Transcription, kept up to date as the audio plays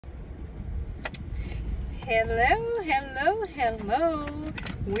Hello.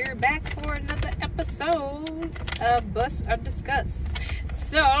 We're back for another episode of Bust or Discuss.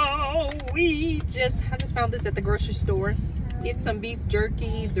 So I just found this at the grocery store. It's some beef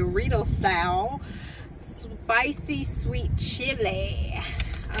jerky, Dorito style, spicy sweet chili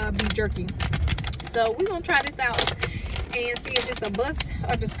beef jerky. So we're gonna try this out and see if it's a bust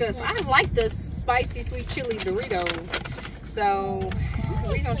or discuss. I like the spicy sweet chili Doritos. So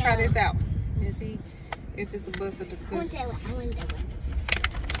we're gonna try this out and see if it's a bust or discuss.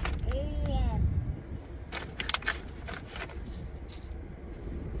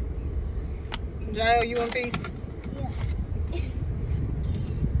 Jael, you want a piece? Yeah.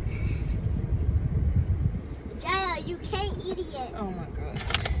 Jael, you can't eat it yet. Oh my god.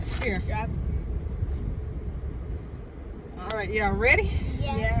 Here. Alright, y'all ready?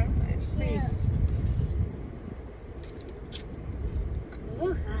 Yeah. Let's see. Yeah.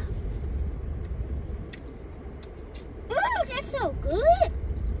 That's so good.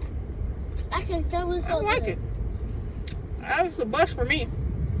 I can tell it's so I like good. it. That's a bust for me.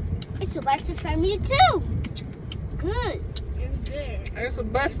 It's a bust for me too. Good. It's a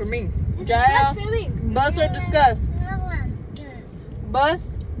bust for me. It's a Jael, bust for me. bust or discuss? No,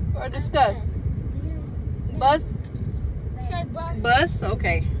 Bust or discuss? Bust? Say bust. Bust?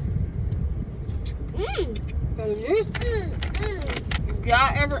 Okay. So this, if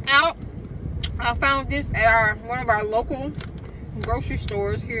y'all ever out, I found this at one of our local grocery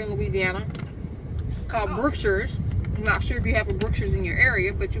stores here in Louisiana called Brookshire's. I'm not sure if you have a Brookshire's in your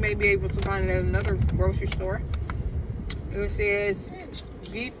area, but you may be able to find it at another grocery store. It says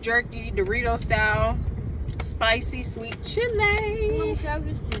beef jerky, Dorito style, spicy sweet chili.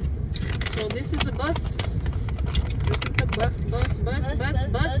 So this is a bust. This is a bust.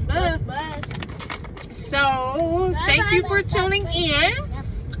 So thank you for tuning in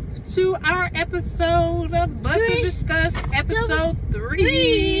to our episode of Bust or Discuss, episode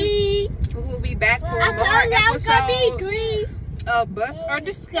 3. We will be back for more episodes of Bust or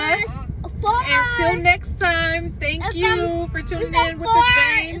Discuss. Until next time, thank you for tuning in with the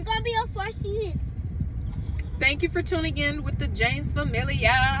James. It's gonna be a 4 season. Thank you for tuning in with the James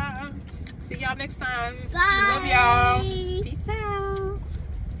Familia. See y'all next time. Bye. Love y'all. Peace out.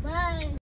 Bye.